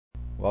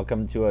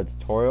Welcome to a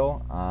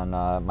tutorial on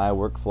my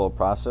workflow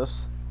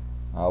process.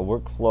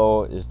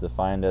 Workflow is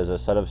defined as a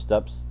set of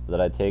steps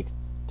that I take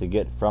to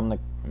get from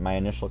my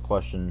initial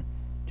question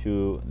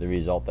to the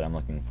result that I'm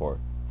looking for.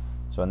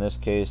 So in this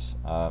case,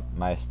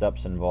 my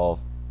steps involve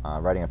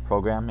writing a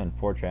program in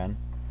Fortran.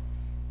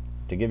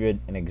 To give you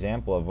an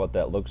example of what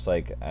that looks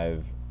like,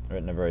 I've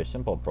written a very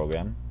simple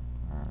program.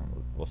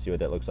 We'll see what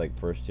that looks like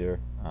first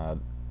here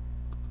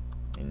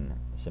in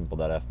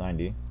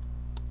simple.f90.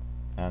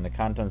 And the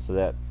contents of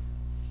that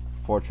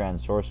Fortran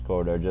source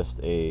code are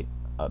just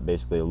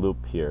basically a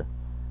loop here.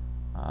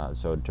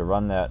 So to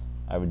run that,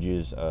 I would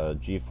use a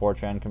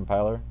gfortran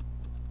compiler.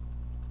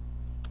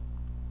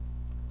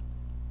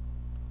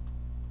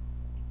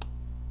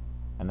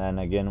 And then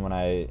again, when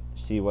I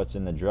see what's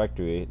in the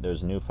directory,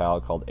 there's a new file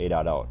called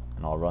a.out,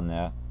 and I'll run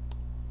that.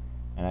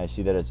 And I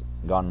see that it's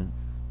gone,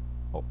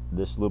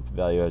 this loop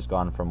value has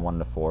gone from 1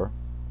 to 4,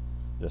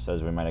 just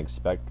as we might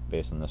expect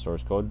based on the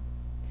source code.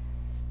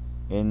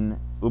 In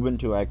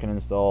Ubuntu, I can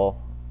install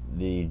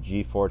the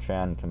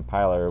gfortran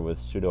compiler with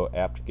sudo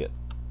apt-get.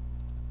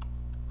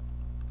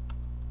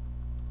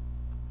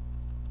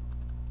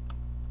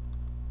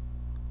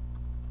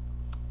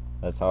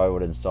 That's how I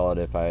would install it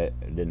if I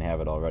didn't have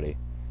it already.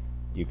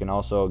 You can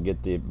also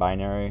get the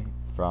binary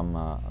from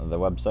the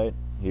website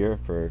here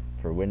for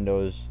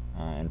Windows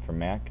and for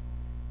Mac,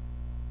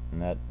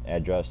 and that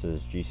address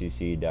is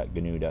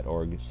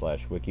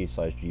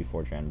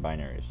gcc.gnu.org/wiki/gfortran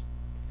binaries.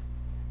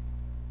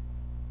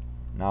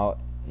 Now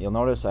you'll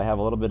notice I have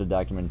a little bit of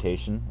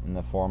documentation in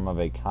the form of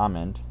a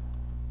comment,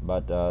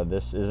 but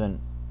this isn't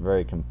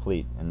very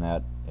complete in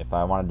that if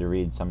I wanted to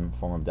read some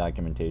form of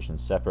documentation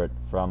separate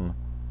from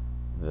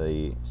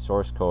the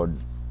source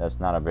code, that's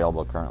not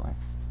available currently.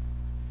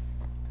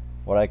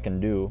 What I can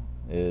do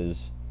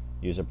is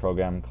use a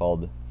program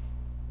called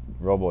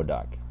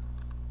robodoc.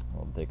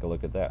 We'll take a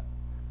look at that.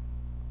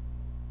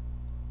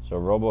 So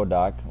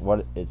robodoc,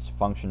 what its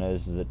function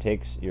is it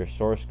takes your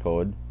source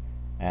code,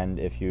 and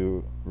if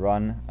you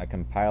run a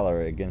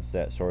compiler against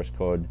that source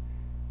code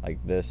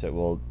like this, it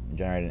will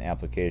generate an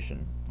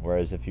application.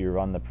 Whereas if you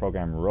run the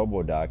program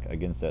robodoc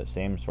against that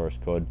same source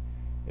code,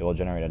 it will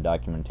generate a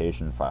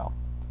documentation file.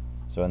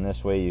 So in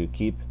this way you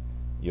keep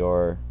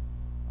your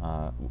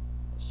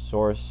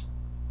source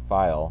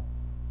file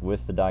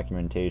with the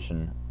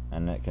documentation,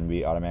 and it can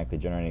be automatically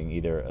generating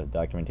either a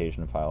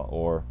documentation file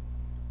or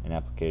an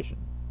application.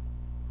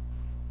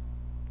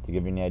 To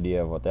give you an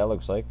idea of what that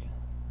looks like,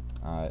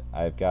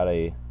 I've got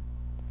a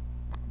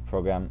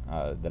program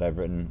that I've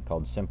written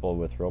called Simple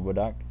with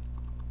Robodoc,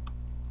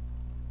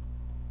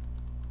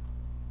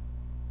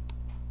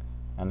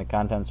 and the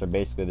contents are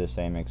basically the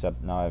same,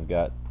 except now I've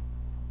got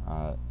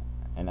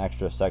an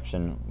extra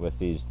section with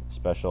these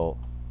special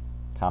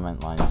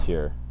comment lines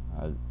here,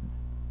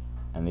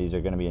 and these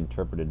are going to be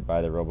interpreted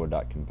by the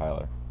robodoc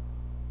compiler.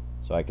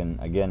 So I can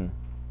again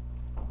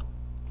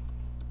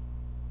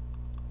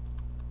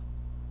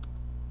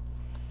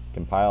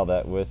compile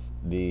that with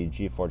the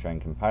gfortran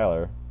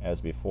compiler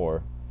as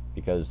before,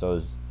 because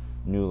those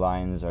new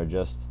lines are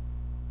just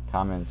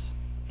comments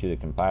to the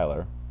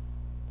compiler.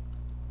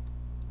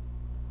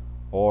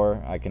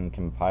 Or I can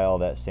compile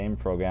that same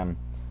program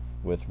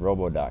with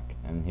robodoc,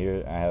 and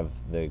here I have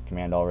the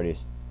command already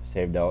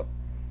saved out,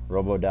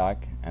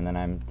 robodoc, and then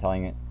I'm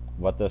telling it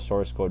what the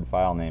source code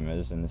file name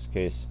is, in this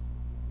case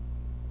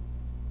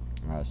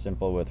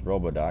simple with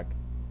robodoc,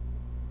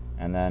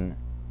 and then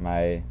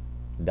my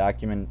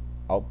document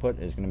output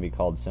is going to be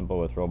called simple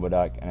with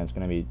robodoc, and it's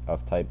going to be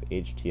of type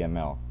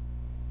HTML.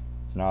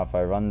 So now if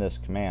I run this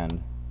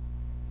command,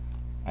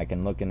 I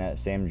can look in that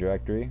same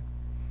directory,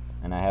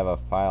 and I have a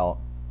file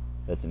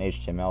that's an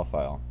HTML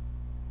file.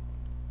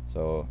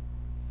 So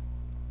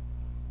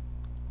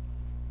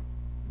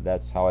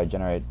that's how I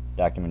generate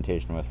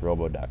documentation with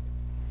robodoc.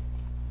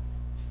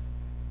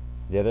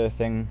 The other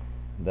thing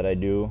that I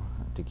do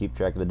to keep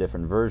track of the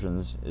different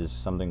versions is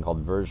something called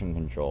version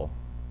control,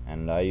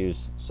 and I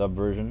use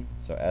Subversion,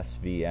 so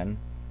SVN,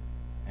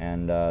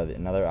 and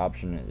another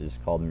option is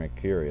called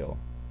Mercurial.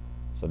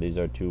 So these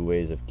are two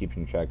ways of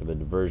keeping track of the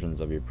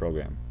versions of your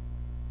program.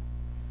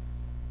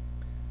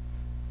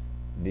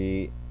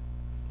 The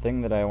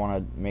thing that I want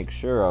to make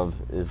sure of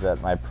is that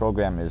my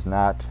program is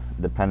not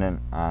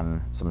dependent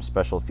on some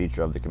special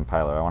feature of the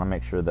compiler. I want to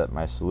make sure that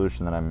my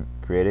solution that I'm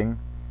creating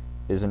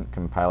isn't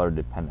compiler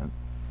dependent.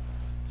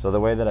 So the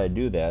way that I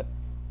do that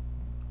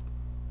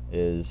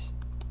is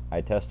I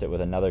test it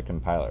with another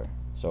compiler.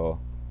 So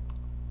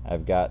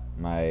I've got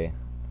my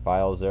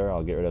files there,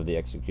 I'll get rid of the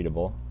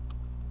executable,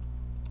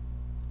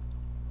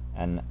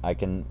 and I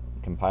can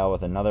compile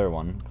with another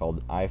one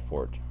called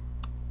ifort.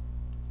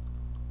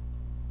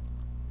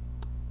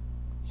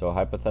 So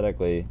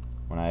hypothetically,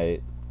 when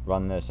I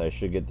run this, I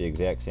should get the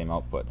exact same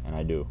output, and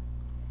I do.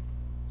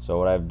 So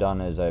what I've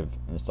done is I've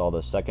installed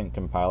a second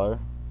compiler,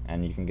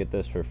 and you can get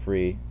this for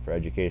free for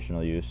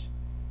educational use.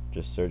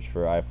 Just search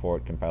for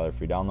ifort compiler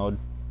free download.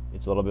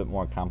 It's a little bit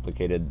more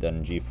complicated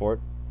than gfort,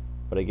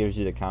 but it gives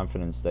you the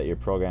confidence that your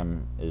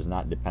program is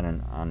not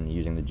dependent on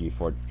using the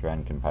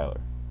gfortran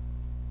compiler.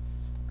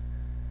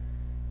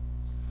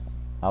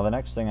 Now the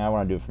next thing I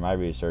want to do for my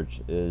research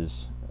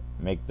is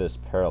make this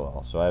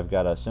parallel. So I've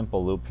got a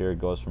simple loop here, it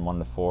goes from 1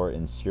 to 4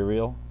 in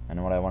serial,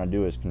 and what I want to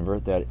do is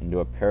convert that into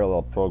a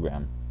parallel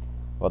program.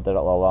 What that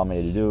will allow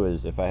me to do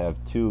is, if I have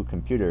two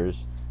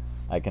computers,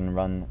 I can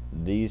run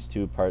these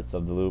two parts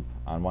of the loop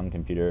on one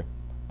computer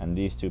and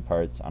these two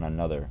parts on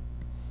another.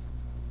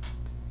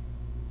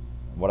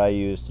 What I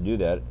use to do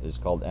that is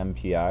called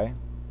MPI,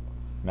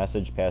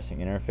 Message Passing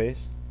Interface,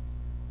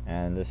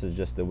 and this is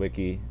just the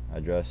wiki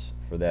address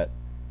for that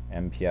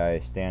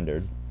MPI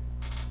standard.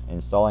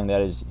 Installing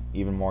that is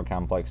even more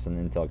complex than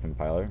the Intel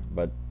compiler,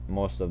 but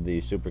most of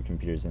the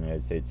supercomputers in the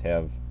United States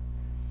have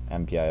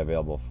MPI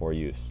available for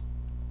use.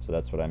 So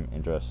that's what I'm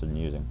interested in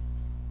using.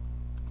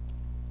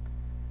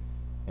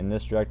 In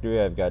this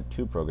directory I've got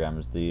two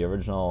programs, the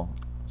original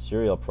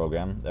serial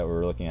program that we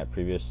were looking at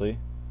previously,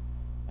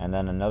 and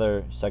then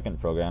another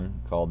second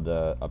program called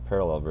a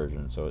parallel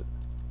version, so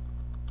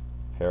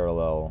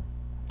parallel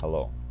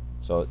hello.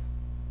 So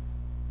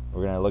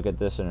we're going to look at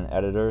this in an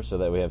editor so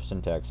that we have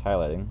syntax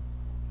highlighting,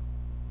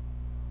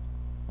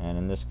 and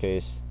in this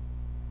case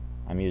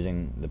I'm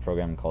using the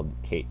program called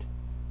Kate.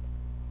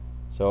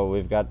 So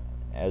we've got,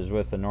 as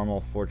with the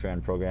normal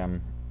Fortran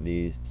program,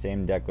 the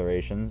same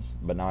declarations,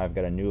 but now I've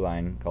got a new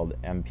line called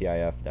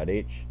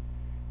mpif.h,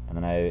 and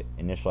then I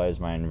initialize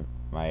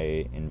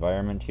my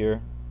environment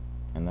here,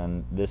 and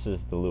then this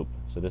is the loop.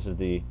 So this is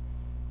the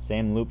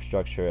same loop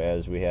structure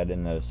as we had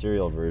in the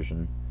serial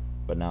version,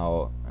 but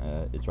now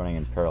it's running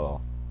in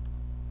parallel.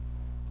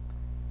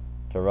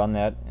 To run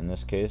that, in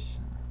this case,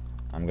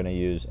 I'm going to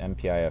use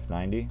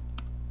mpif90,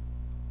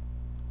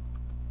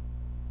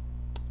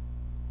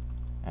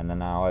 and then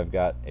now I've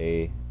got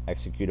a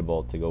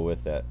executable to go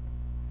with that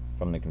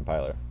from the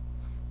compiler.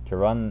 To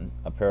run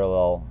a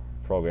parallel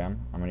program,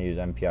 I'm going to use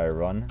MPI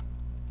run,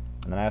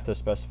 and then I have to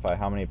specify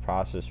how many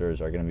processors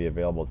are going to be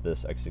available to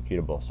this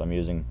executable. So I'm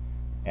using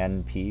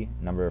NP,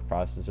 number of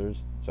processors.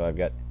 So I've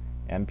got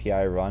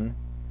MPI run,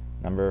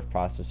 number of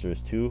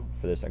processors 2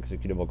 for this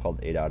executable called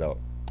a.out.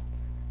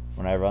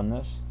 When I run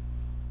this,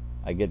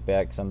 I get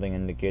back something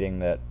indicating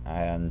that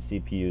on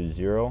CPU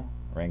 0,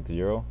 rank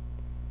 0,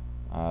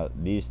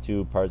 these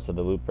two parts of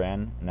the loop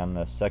ran, and on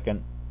the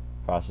second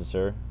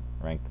processor,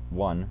 rank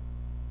 1,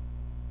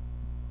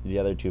 the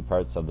other two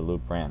parts of the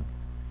loop ran.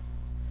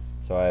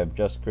 So I've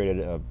just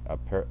created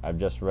I've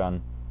just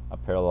run a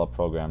parallel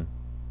program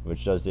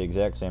which does the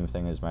exact same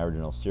thing as my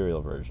original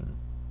serial version.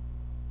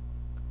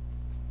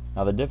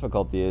 Now the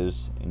difficulty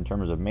is, in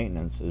terms of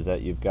maintenance, is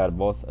that you've got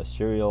both a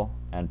serial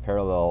and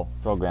parallel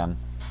program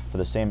for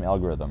the same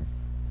algorithm,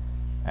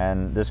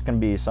 and this can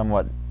be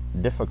somewhat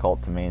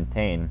difficult to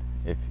maintain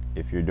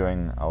if you're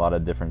doing a lot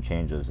of different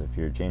changes. If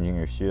you're changing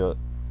your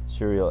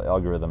serial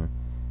algorithm,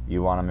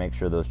 you want to make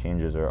sure those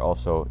changes are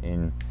also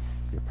in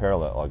your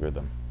parallel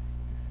algorithm.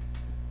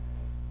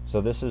 So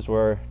this is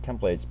where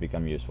templates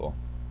become useful.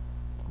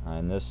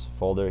 In this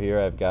folder here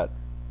I've got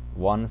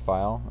one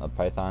file, a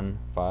Python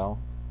file.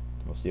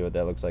 We'll see what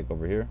that looks like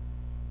over here.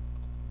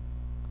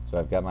 So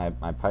I've got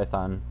my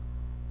Python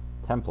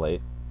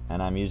template,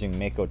 and I'm using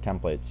mako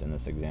templates in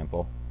this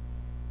example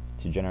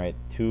to generate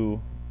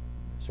two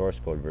source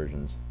code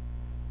versions.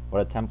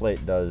 What a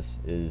template does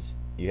is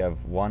you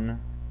have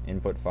one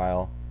input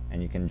file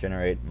and you can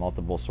generate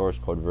multiple source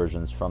code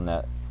versions from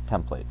that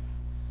template.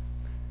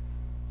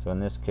 So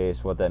in this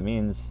case what that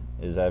means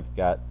is I've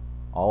got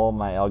all of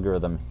my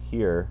algorithm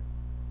here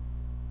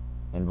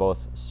in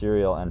both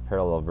serial and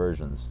parallel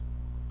versions.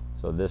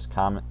 So this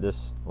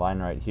line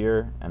right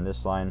here and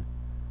this line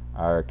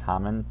are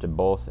common to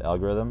both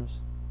algorithms,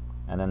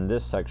 and then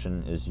this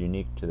section is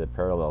unique to the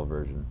parallel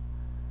version.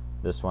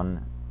 This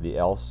one, the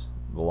else,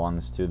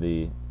 belongs to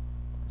the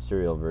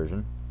serial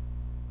version.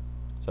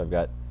 So I've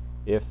got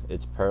if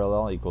it's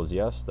parallel equals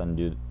yes,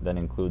 then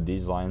include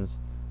these lines,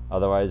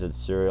 otherwise it's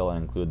serial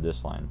and include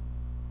this line.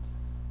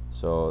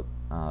 So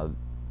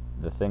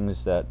the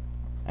things that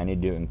I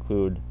need to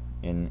include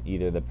in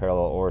either the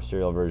parallel or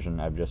serial version,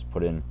 I've just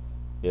put in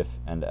if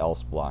and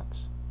else blocks,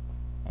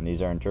 and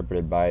these are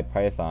interpreted by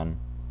Python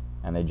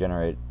and they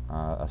generate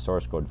a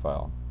source code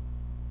file.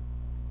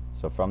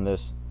 So from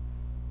this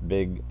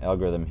big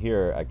algorithm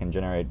here I can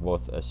generate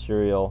both a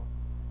serial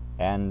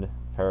and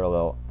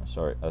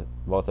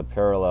both a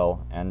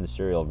parallel and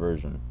serial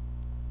version.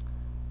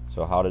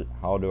 So how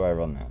do I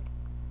run that?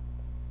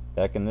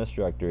 Back in this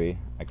directory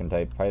I can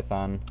type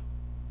Python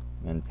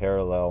and then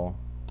parallel,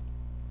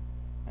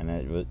 and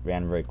it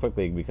ran very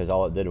quickly because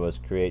all it did was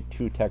create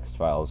two text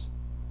files.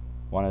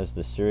 One is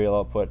the serial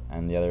output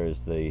and the other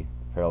is the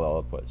parallel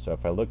output. So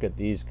if I look at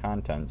these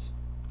contents,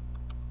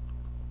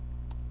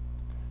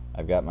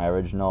 I've got my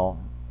original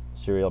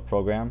serial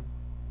program,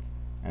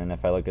 and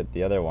if I look at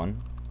the other one,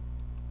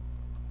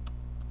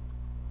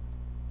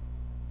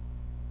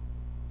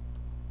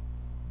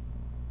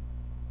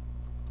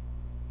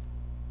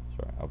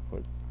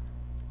 output.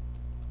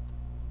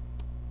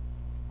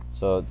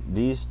 So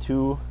these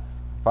two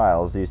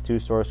files, these two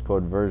source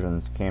code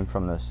versions, came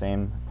from the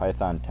same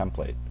Python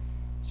template.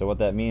 So what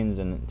that means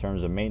in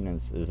terms of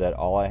maintenance is that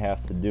all I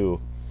have to do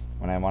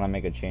when I want to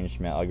make a change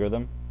to my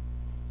algorithm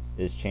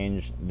is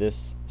change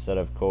this set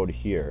of code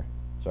here.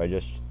 So I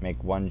just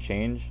make one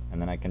change,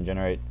 and then I can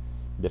generate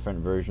different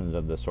versions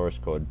of the source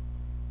code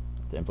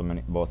to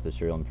implement both the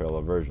serial and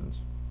parallel versions.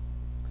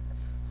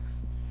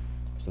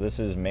 So this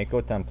is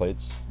Mako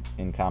templates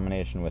in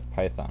combination with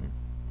Python.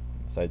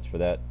 Sites for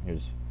that,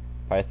 here's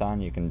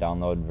Python, you can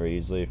download very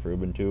easily for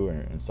Ubuntu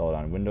or install it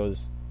on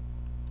Windows.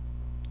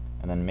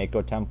 And then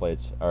Mako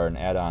templates are an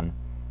add-on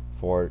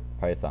for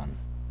Python.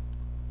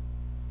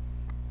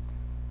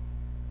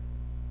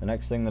 The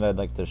next thing that I'd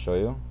like to show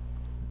you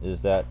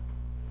is that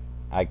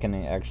I can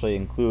actually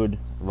include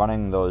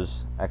running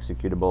those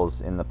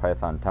executables in the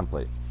Python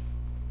template.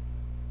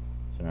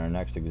 So in our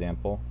next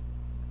example,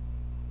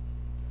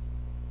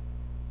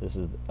 this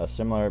is a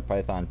similar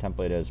Python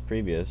template as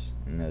previous,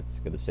 and it's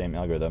got the same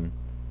algorithm,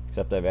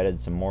 except I've added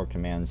some more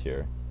commands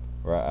here,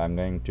 where I'm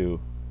going to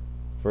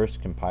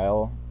first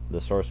compile the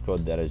source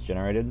code that is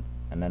generated,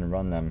 and then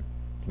run them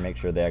to make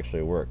sure they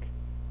actually work.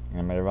 And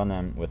I'm going to run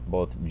them with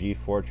both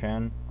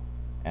gfortran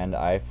and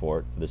ifort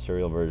for the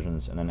serial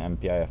versions, and then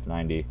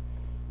mpif90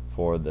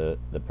 for the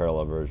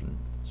parallel version.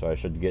 So I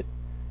should get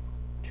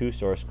 2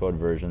 source code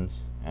versions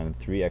and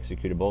 3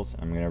 executables,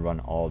 and I'm going to run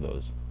all of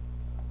those.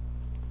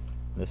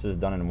 This is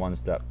done in one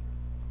step.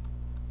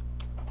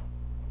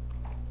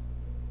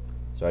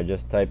 So I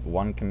just type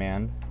one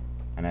command,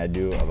 and I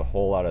do a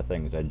whole lot of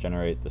things. I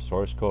generate the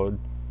source code,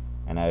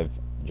 and I've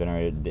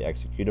generated the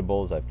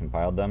executables. I've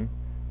compiled them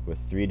with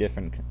 3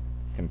 different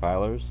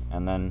compilers,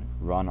 and then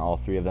run all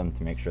 3 of them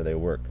to make sure they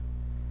work.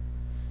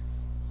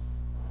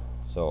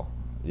 So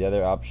the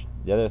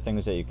other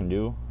things that you can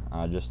do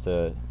just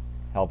to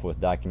help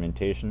with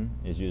documentation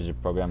is use a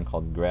program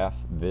called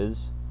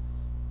graph.viz,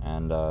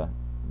 and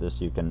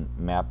this you can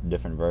map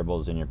different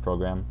variables in your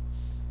program,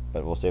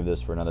 but we'll save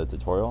this for another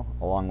tutorial,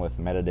 along with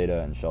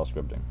metadata and shell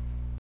scripting.